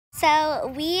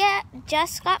So we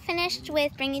just got finished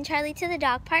with bringing Charlie to the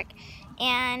dog park,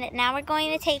 and now we're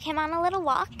going to take him on a little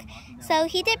walk. So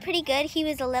he did pretty good. He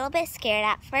was a little bit scared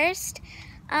at first,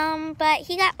 but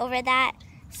he got over that.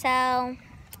 So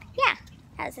yeah,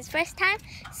 that was his first time.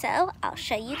 So I'll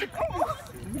show you the clip.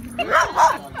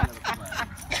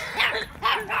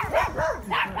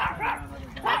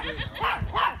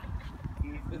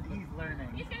 He's learning.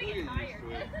 He's gonna get tired.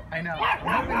 I know.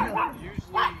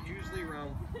 Usually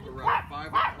around 5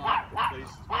 o'clock the place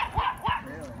is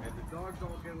Really? and the dogs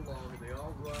all get along and they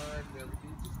all run and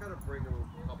everything. You just gotta bring them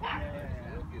a couple of times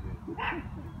and they'll get in.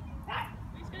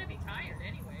 He's gonna be tired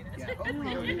anyway. That's, Yeah,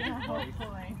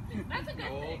 hopefully. that's a good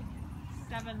thing.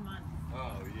 7 months.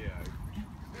 Oh yeah.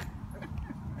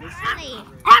 Charlie,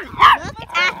 look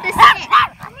at the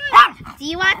stick. Do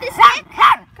you want the stick?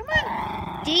 Come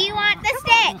on. Do you want the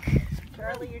stick?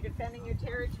 Charlie, you're defending your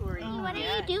territory. What are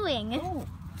you doing? Oh,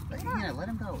 yeah, let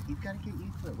him go. He's got to get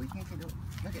used to it. We can't get it.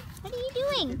 Look at. What are you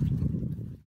doing?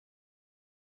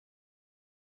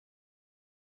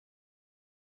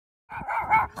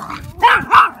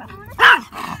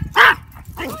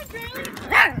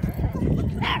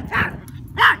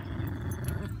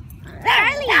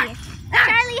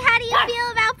 Charlie, how do you feel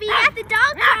about being at the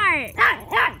dog park?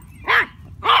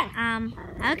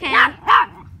 Okay.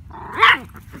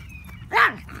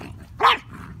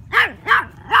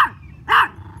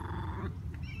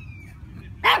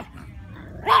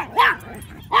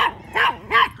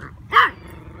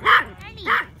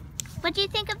 What do you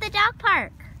think of the dog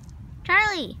park?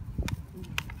 Charlie.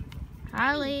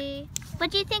 Charlie.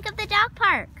 What do you think of the dog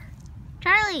park?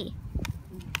 Charlie.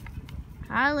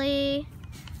 Charlie.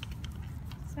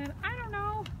 Said, I don't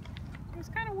know. It was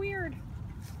kind of weird.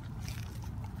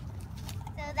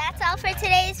 So that's all for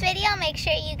today's video. Make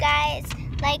sure you guys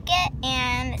like it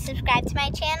and subscribe to my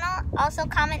channel. Also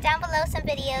comment down below some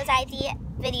video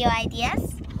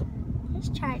ideas. Here's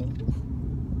Charlie.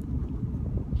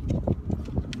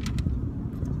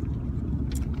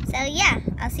 So yeah,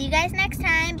 I'll see you guys next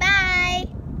time. Bye!